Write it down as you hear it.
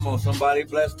Come on, somebody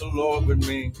bless the Lord with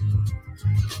me.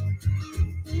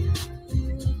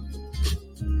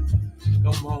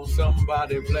 Come on,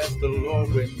 somebody bless the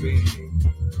Lord with me.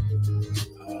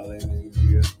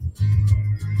 Hallelujah.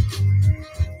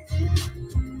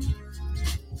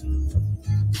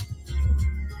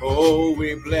 Oh,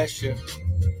 we bless you.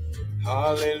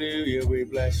 Hallelujah, we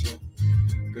bless you.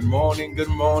 Good morning, good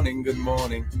morning, good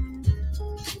morning.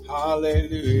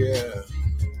 Hallelujah.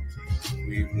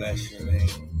 We bless your name.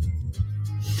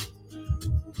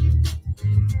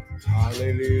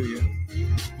 Hallelujah.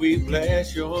 We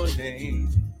bless your name.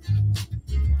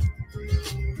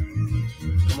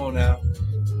 Come on now.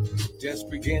 Just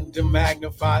begin to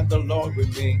magnify the Lord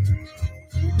with me.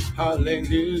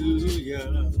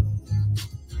 Hallelujah.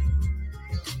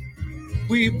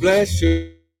 We bless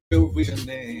you with your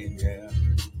name, yeah.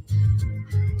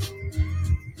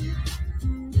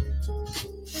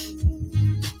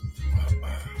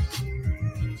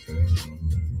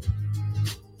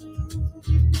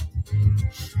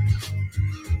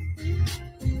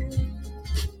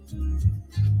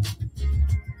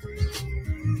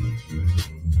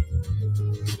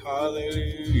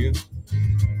 Hallelujah.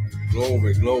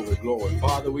 Glory, glory, glory.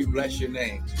 Father, we bless your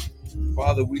name.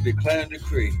 Father, we declare and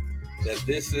decree that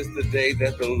this is the day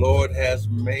that the Lord has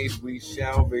made. We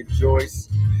shall rejoice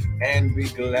and be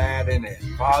glad in it.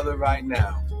 Father, right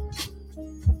now,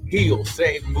 heal,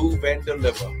 save, move, and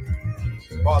deliver.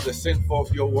 Father, send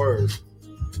forth your word.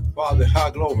 Father,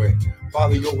 high glory.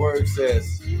 Father, your word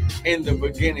says, in the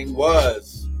beginning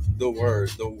was the Word.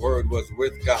 The Word was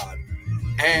with God,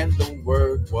 and the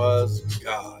Word was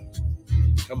God.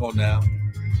 Come on now.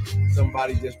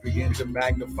 Somebody just begin to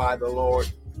magnify the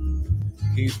Lord.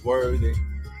 He's worthy.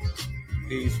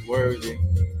 He's worthy.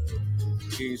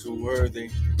 He's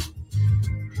worthy.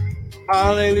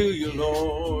 Hallelujah,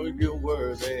 Lord, you're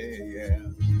worthy. Yeah.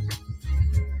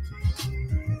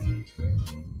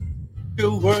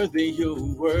 You're worthy,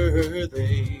 you're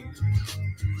worthy.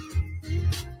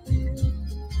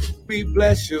 We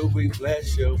bless you, we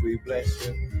bless you, we bless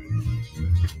you.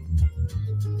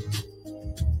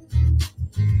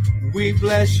 We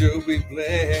bless you, we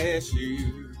bless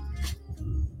you.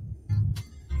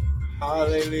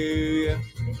 Hallelujah.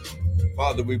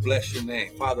 Father, we bless your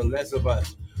name. Father, less of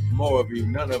us, more of you,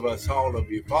 none of us, all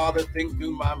of you. Father, think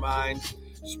through my mind,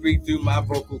 speak through my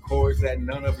vocal cords that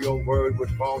none of your word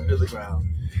would fall to the ground.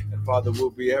 And Father,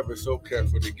 we'll be ever so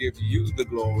careful to give you the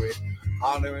glory,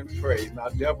 honor, and praise. Now,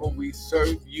 devil, we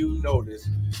serve you. Notice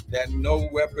that no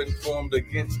weapon formed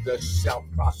against us shall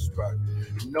prosper.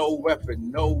 No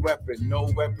weapon, no weapon,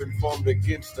 no weapon formed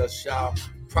against us shall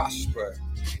prosper.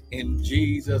 In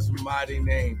Jesus' mighty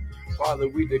name. Father,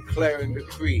 we declare and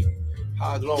decree,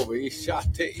 our glory,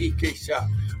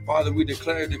 Father, we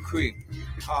declare and decree,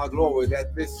 our glory,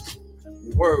 that this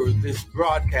word, this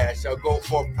broadcast shall go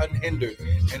forth unhindered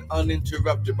and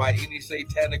uninterrupted by any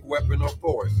satanic weapon or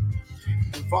force.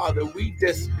 And Father, we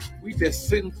just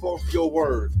send forth your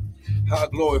word, our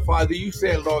glory. Father, you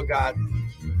said, Lord God,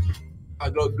 our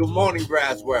glory, good morning,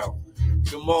 Braswell.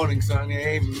 Good morning, son.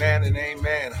 Amen and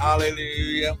amen.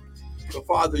 Hallelujah. So,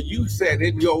 Father, you said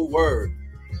in your word,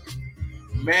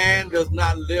 man does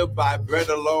not live by bread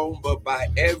alone, but by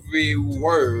every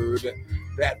word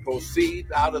that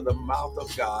proceeds out of the mouth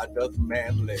of God does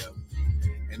man live.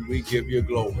 And we give you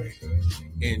glory.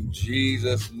 In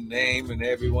Jesus' name, and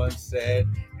everyone said,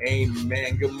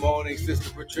 amen. Good morning, Sister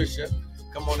Patricia.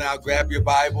 Come on now, grab your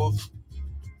Bibles.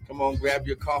 Come on, grab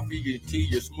your coffee, your tea,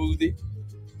 your smoothie,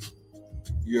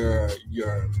 your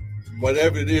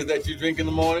whatever it is that you drink in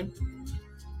the morning.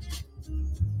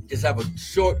 Just have a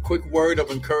short, quick word of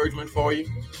encouragement for you.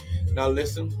 Now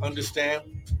listen, understand.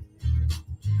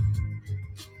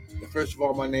 First of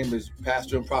all, my name is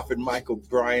Pastor and Prophet Michael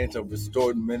Bryant of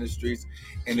Restored Ministries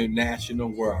International,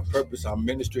 where our purpose, our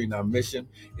ministry, and our mission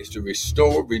is to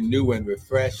restore, renew, and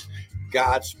refresh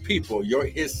God's people,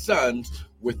 his sons,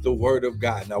 with the word of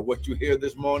God. Now, what you hear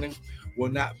this morning will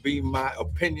not be my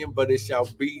opinion, but it shall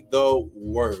be the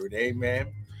word. Amen.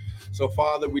 So,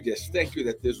 Father, we just thank you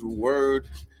that this word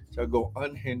shall go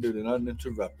unhindered and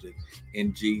uninterrupted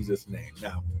in Jesus' name.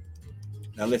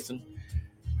 Now listen.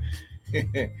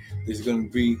 This is going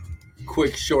to be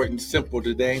quick, short, and simple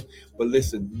today. But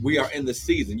listen, we are in the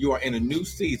season. You are in a new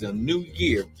season, new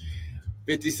year,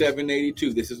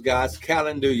 5782. This is God's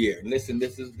calendar year. Listen,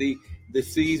 this is the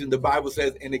season. The Bible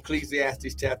says in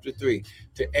Ecclesiastes chapter 3,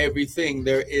 to everything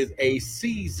there is a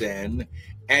season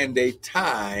and a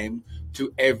time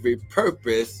to every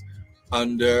purpose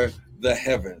under the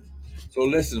heaven. So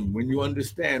listen, when you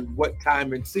understand what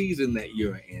time and season that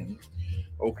you're in,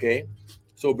 okay?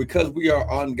 So because we are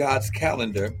on God's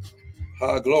calendar,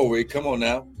 Glory. Come on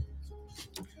now.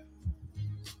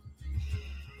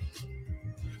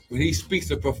 When he speaks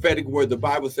a prophetic word, the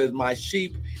Bible says, my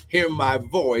sheep hear my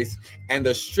voice, and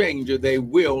a stranger they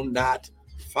will not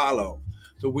follow.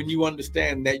 So when you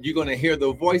understand that, you're going to hear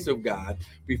the voice of God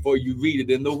before you read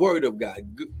it in the word of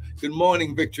God. Good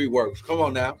morning, Victory Works. Come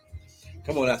on now.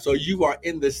 Come on now. So you are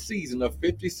in the season of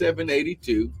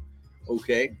 5782.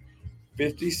 Okay.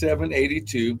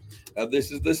 5782. Now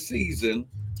this is the season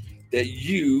that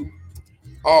you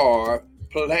are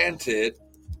planted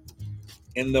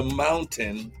in the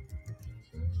mountain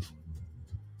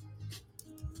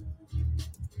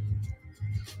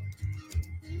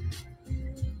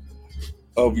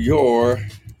of your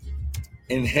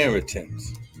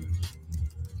inheritance.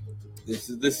 This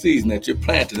is the season that you're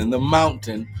planted in the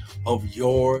mountain of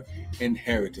your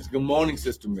inheritance. Good morning,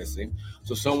 Sister Missy.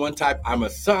 So someone type, I'm a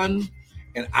son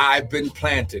and I've been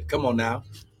planted. Come on now.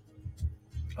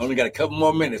 I only got a couple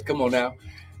more minutes. Come on now.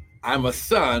 I'm a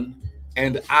son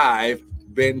and I've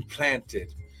been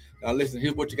planted. Now listen,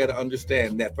 here's what you got to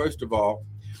understand, that first of all,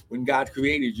 when God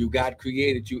created you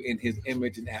in his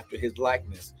image and after his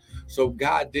likeness. So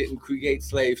God didn't create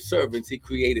slave servants, he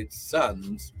created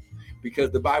sons,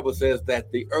 because the Bible says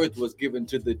that the earth was given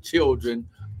to the children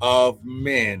of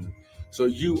men. So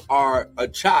you are a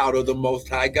child of the Most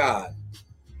High God.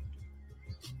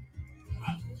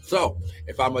 So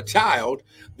if I'm a child,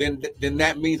 then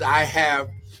that means I have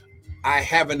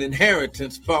an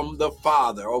inheritance from the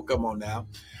Father. Oh, come on now.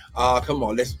 Come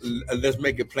on, let's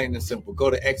make it plain and simple. Go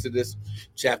to Exodus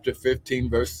chapter 15,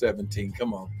 verse 17.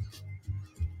 Come on.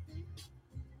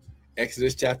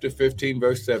 Exodus chapter 15,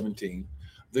 verse 17.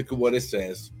 Look at what it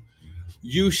says.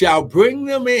 You shall bring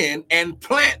them in and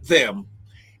plant them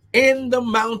in the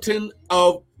mountain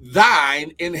of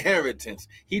thine inheritance.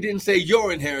 He didn't say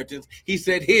your inheritance. He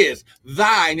said his,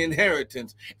 thine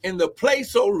inheritance. In the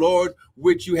place, O Lord,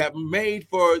 which you have made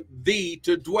for thee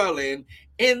to dwell in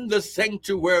the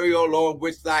sanctuary, O Lord,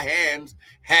 which thy hands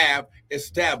have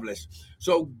established.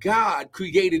 So God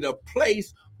created a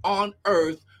place on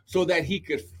earth so that he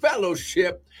could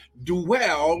fellowship,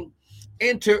 dwell,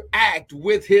 interact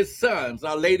with his sons.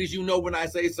 Now, ladies, you know when I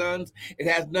say sons, it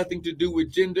has nothing to do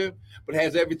with gender, but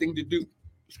has everything to do,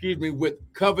 with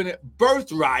covenant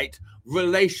birthright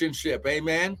relationship.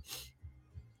 Amen.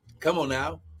 Come on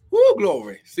now. Woo,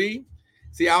 glory. See,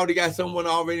 I already got someone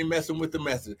already messing with the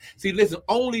message. See, listen,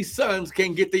 only sons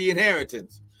can get the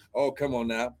inheritance. Oh, come on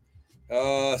now.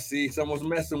 See, someone's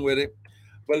messing with it.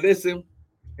 But listen,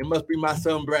 it must be my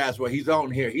son Braswell. He's on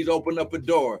here. He's opened up a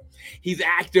door. He's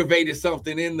activated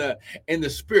something in the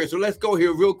spirit. So let's go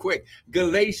here real quick.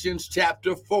 Galatians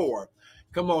chapter 4.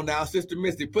 Come on now, Sister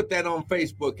Misty, put that on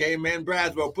Facebook. Amen.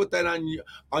 Braswell, put that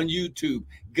on YouTube.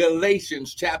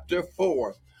 Galatians chapter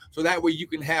 4. So that way you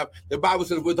can have, the Bible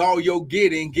says, with all your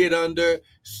getting, get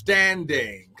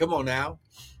understanding. Come on now.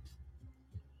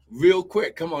 Real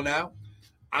quick. Come on now.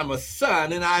 I'm a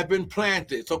son and I've been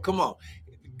planted. So come on.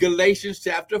 Galatians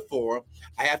chapter 4,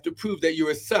 I have to prove that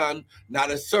you're a son, not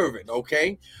a servant,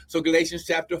 okay? So Galatians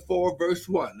chapter 4, verse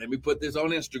 1. Let me put this on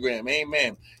Instagram,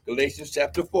 amen. Galatians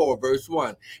chapter 4, verse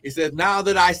 1. It says, now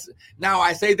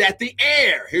I say that the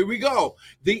heir, here we go,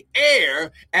 the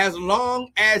heir, as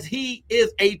long as he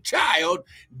is a child,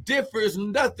 differs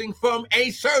nothing from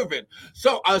a servant.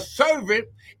 So a servant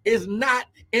is not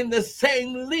in the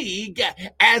same league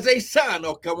as a son.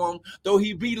 Oh, come on. Though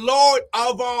he be Lord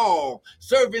of all,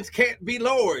 servants can't be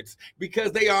lords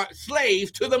because they are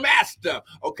slaves to the master.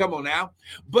 Oh, come on now.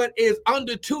 But is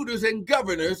under tutors and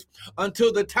governors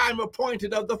until the time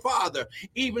appointed of the Father.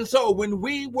 Even so, when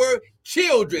we were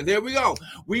children, there we go,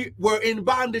 we were in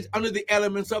bondage under the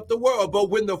elements of the world. But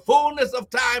when the fullness of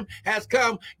time has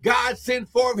come, God sent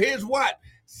forth his what?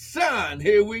 Son,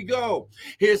 here we go.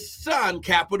 His son,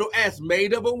 capital S,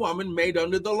 made of a woman, made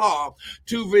under the law,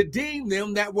 to redeem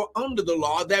them that were under the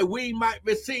law, that we might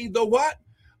receive the what?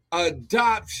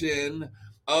 Adoption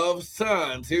of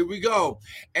sons. Here we go.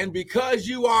 And because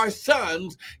you are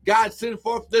sons, God sent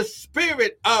forth the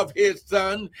spirit of his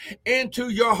son into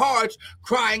your hearts,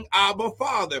 crying, Abba,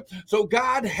 Father. So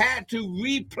God had to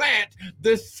replant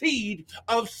the seed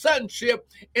of sonship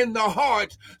in the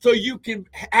hearts so you can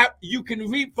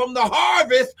reap from the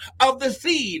harvest of the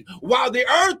seed. While the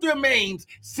earth remains,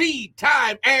 seed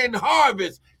time and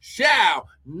harvest shall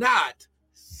not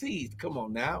cease. Come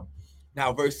on now.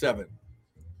 Now, verse 7.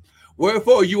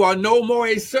 Wherefore you are no more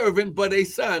a servant, but a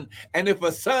son. And if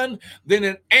a son, then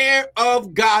an heir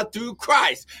of God through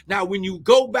Christ. Now, when you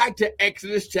go back to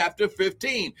Exodus chapter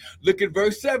 15, look at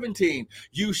verse 17.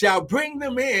 You shall bring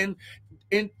them in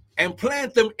and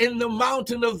plant them in the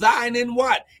mountain of thine in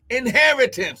what?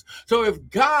 Inheritance. So if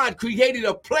God created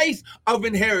a place of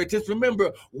inheritance,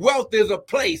 remember, wealth is a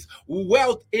place.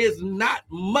 Wealth is not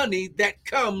money that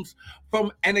comes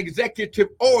from an executive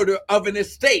order of an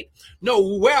estate. No,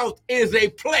 wealth is a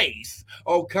place.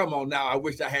 Oh, come on now. I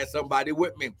wish I had somebody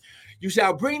with me. You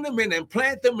shall bring them in and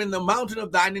plant them in the mountain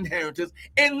of thine inheritance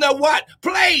in the what?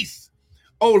 Place,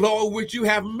 O Lord, which you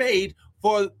have made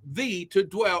for thee to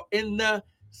dwell in the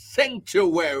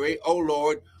sanctuary, O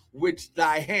Lord, which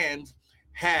thy hands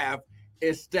have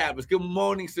established. Good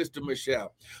morning, Sister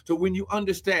Michelle. So when you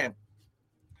understand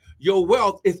your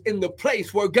wealth is in the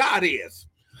place where God is,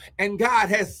 and God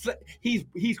has,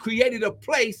 he's created a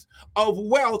place of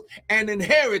wealth and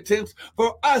inheritance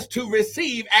for us to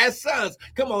receive as sons.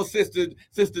 Come on, Sister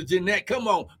Jeanette. Come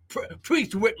on,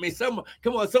 preach with me. Come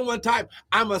on, someone type,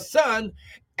 I'm a son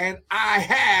and I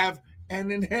have an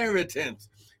inheritance.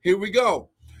 Here we go.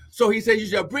 So he says, you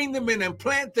shall bring them in and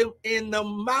plant them in the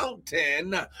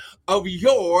mountain of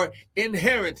your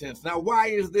inheritance. Now, why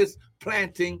is this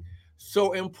planting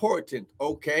so important?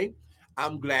 Okay.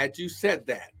 I'm glad you said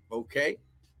that, okay?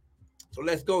 So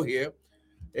let's go here.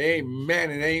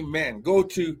 Amen and amen. Go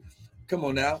to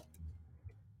Psalm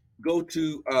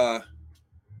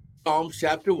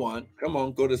chapter 1. Come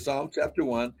on, go to Psalm chapter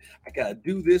 1. I got to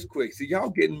do this quick. See, y'all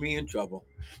getting me in trouble.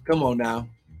 Come on now.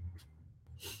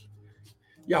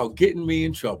 Y'all getting me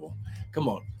in trouble. Come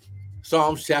on.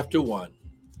 Psalm chapter 1.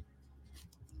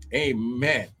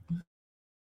 Amen.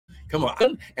 Come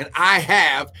on. And I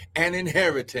have an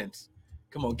inheritance.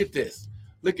 Come on, get this.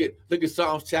 Look at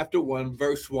Psalms chapter 1,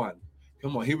 verse 1.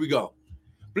 Come on, here we go.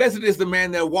 Blessed is the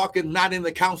man that walketh not in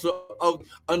the counsel of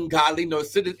ungodly, nor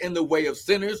sitteth in the way of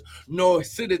sinners, nor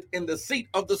sitteth in the seat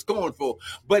of the scornful.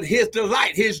 But his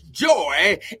delight, his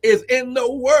joy is in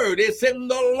the word. It's in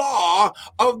the law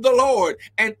of the Lord.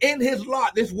 And in his law,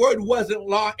 this word wasn't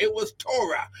law, it was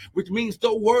Torah, which means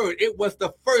the word. It was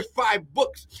the first 5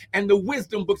 books and the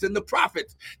wisdom books and the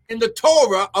prophets in the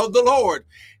Torah of the Lord.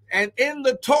 And in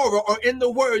the Torah or in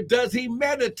the word, does he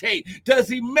meditate? Does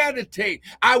he meditate?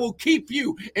 I will keep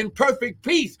you in perfect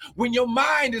peace when your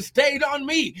mind is stayed on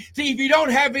me. See, if you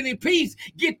don't have any peace,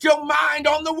 get your mind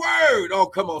on the word. Oh,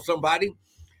 come on, somebody.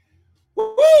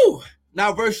 Woo!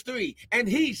 Now, verse 3, and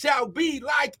he shall be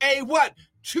like a what?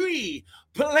 Tree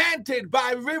planted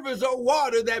by rivers of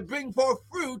water that bring forth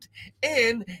fruit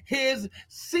in his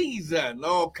season.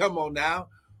 Oh, come on now.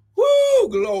 Woo,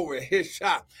 glory, his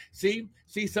shot. See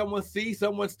someone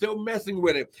still messing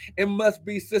with it. It must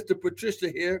be Sister Patricia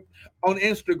here on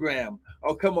Instagram.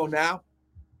 Oh, come on now.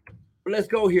 Let's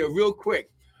go here real quick.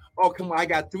 Oh, come on, I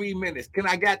got 3 minutes. Can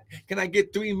I get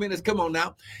 3 minutes? Come on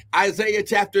now. Isaiah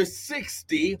chapter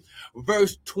 60,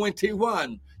 verse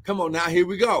 21. Come on now, here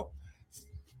we go.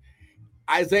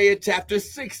 Isaiah chapter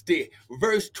 60,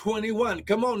 verse 21.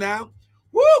 Come on now.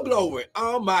 Woo, glory.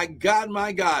 Oh, my God,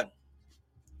 my God.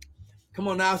 Come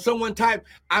on now, someone type,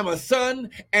 I'm a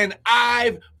son and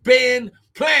I've been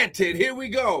planted. Here we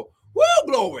go. Woo,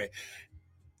 glory.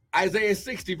 Isaiah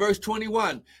 60, verse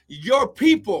 21. Your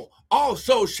people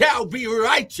also shall be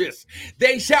righteous.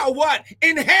 They shall what?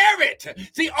 Inherit.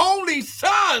 See, only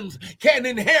sons can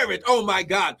inherit. Oh my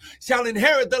God. Shall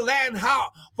inherit the land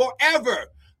how? Forever.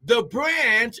 The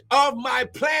branch of my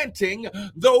planting,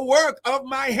 the work of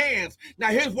my hands. Now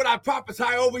here's what I prophesy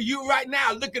over you right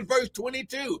now. Look at verse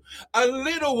 22. A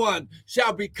little one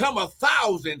shall become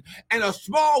 1,000, and a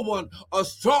small one a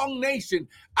strong nation.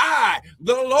 I,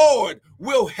 the Lord,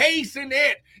 will hasten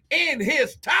it in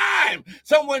his time.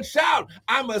 Someone shout,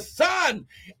 I'm a son,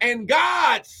 and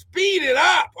God, speed it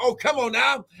up. Oh, come on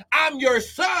now. I'm your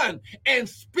son, and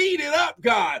speed it up,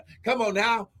 God. Come on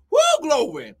now. Woo,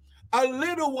 glory. A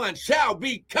little one shall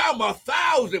become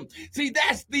 1,000. See,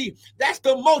 that's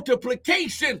the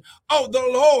multiplication of the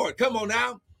Lord. Come on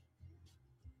now.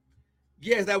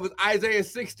 Yes, that was Isaiah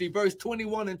 60, verse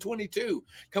 21 and 22.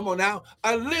 Come on now.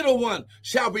 A little one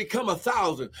shall become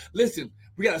 1,000. Listen,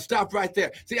 we got to stop right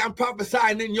there. See, I'm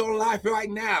prophesying in your life right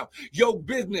now. Your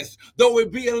business, though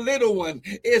it be a little one,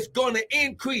 is going to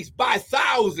increase by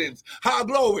thousands. How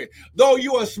glory. Though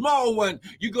you're a small one,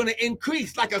 you're going to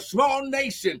increase like a small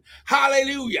nation.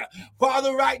 Hallelujah.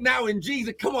 Father, right now in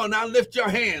Jesus, come on now, lift your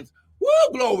hands. Woo,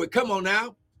 glory. Come on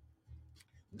now.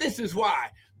 This is why,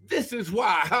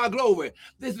 how glory.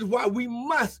 This is why we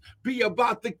must be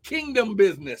about the kingdom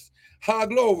business. How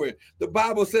glory. The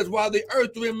Bible says, while the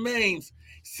earth remains,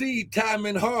 seed time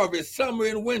and harvest, summer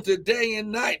and winter, day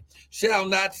and night shall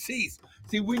not cease.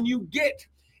 See, when you get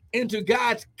into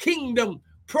God's kingdom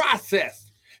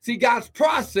process, see, God's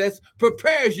process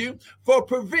prepares you for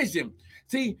provision.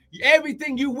 See,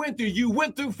 everything you went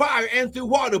through fire and through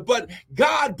water, but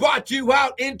God brought you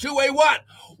out into a what?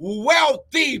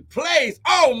 Wealthy place.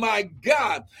 Oh my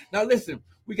God. Now listen,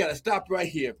 we got to stop right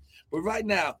here. But right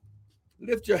now,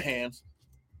 lift your hands,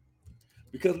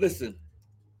 because listen,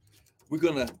 we're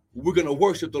gonna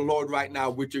worship the Lord right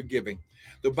now with your giving.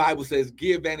 The Bible says,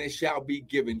 give and it shall be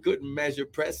given. Good measure,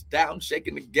 pressed down,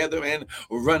 shaken together, and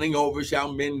running over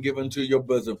shall men give unto your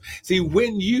bosom. See,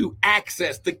 when you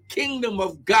access the kingdom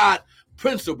of God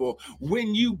principle,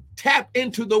 when you tap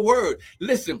into the word,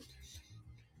 listen,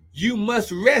 you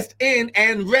must rest in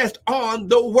and rest on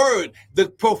the word. The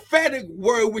prophetic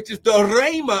word, which is the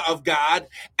rhema of God,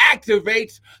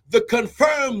 activates the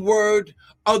confirmed word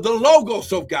of the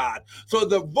logos of God. So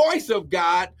the voice of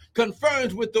God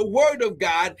confirms with the word of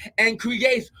God and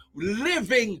creates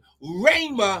living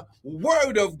rhema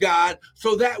word of God,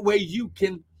 so that way you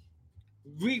can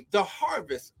reap the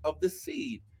harvest of the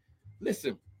seed.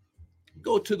 Listen,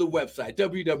 go to the website,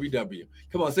 www.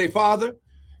 Come on, say, Father,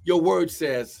 your word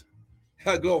says,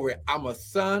 glory, I'm a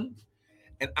son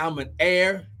and I'm an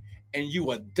heir, and you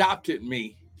adopted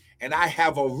me, and I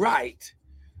have a right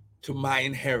to my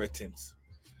inheritance.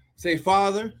 Say,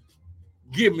 Father,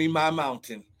 give me my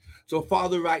mountain. So,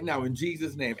 Father, right now, in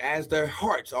Jesus' name, as their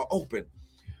hearts are open,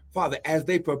 Father, as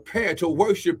they prepare to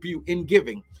worship you in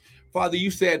giving, Father, you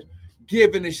said,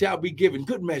 give and it shall be given.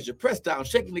 Good measure, pressed down,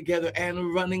 shaken together,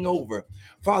 and running over.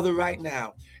 Father, right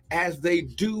now, as they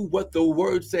do what the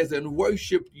word says and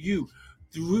worship you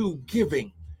through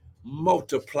giving,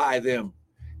 multiply them.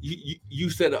 You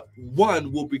said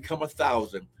one will become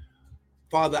 1,000.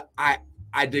 Father, I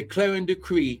declare and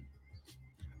decree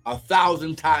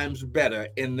 1,000 times better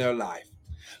in their life.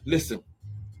 Listen,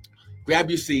 grab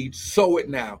your seed, sow it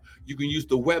now. You can use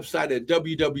the website at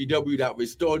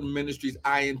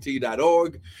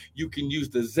www.restoredministriesint.org. You can use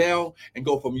the Zelle and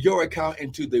go from your account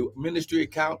into the ministry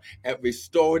account at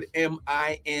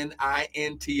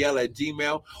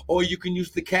restoredmintl@gmail. Or you can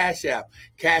use the Cash App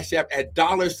at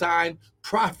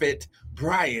 $Prophet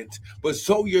Bryant. But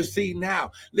sow your seed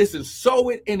now. Listen, sow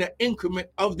it in an increment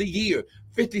of the year.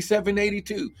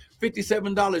 $57.82,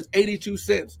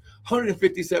 $57.82,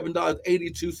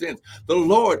 $157.82. The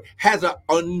Lord has an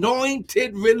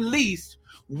anointed release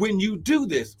when you do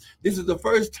this. This is the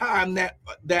first time that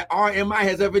RMI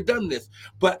has ever done this.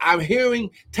 But I'm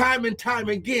hearing time and time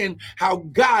again how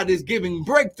God is giving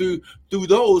breakthrough through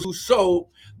those who sow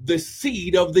the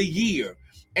seed of the year.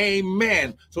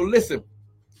 Amen. So listen,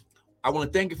 I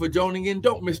want to thank you for joining in.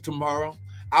 Don't miss tomorrow.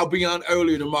 I'll be on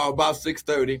earlier tomorrow, about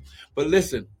 6:30. But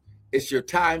listen, it's your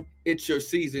time, it's your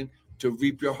season to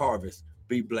reap your harvest.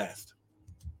 Be blessed.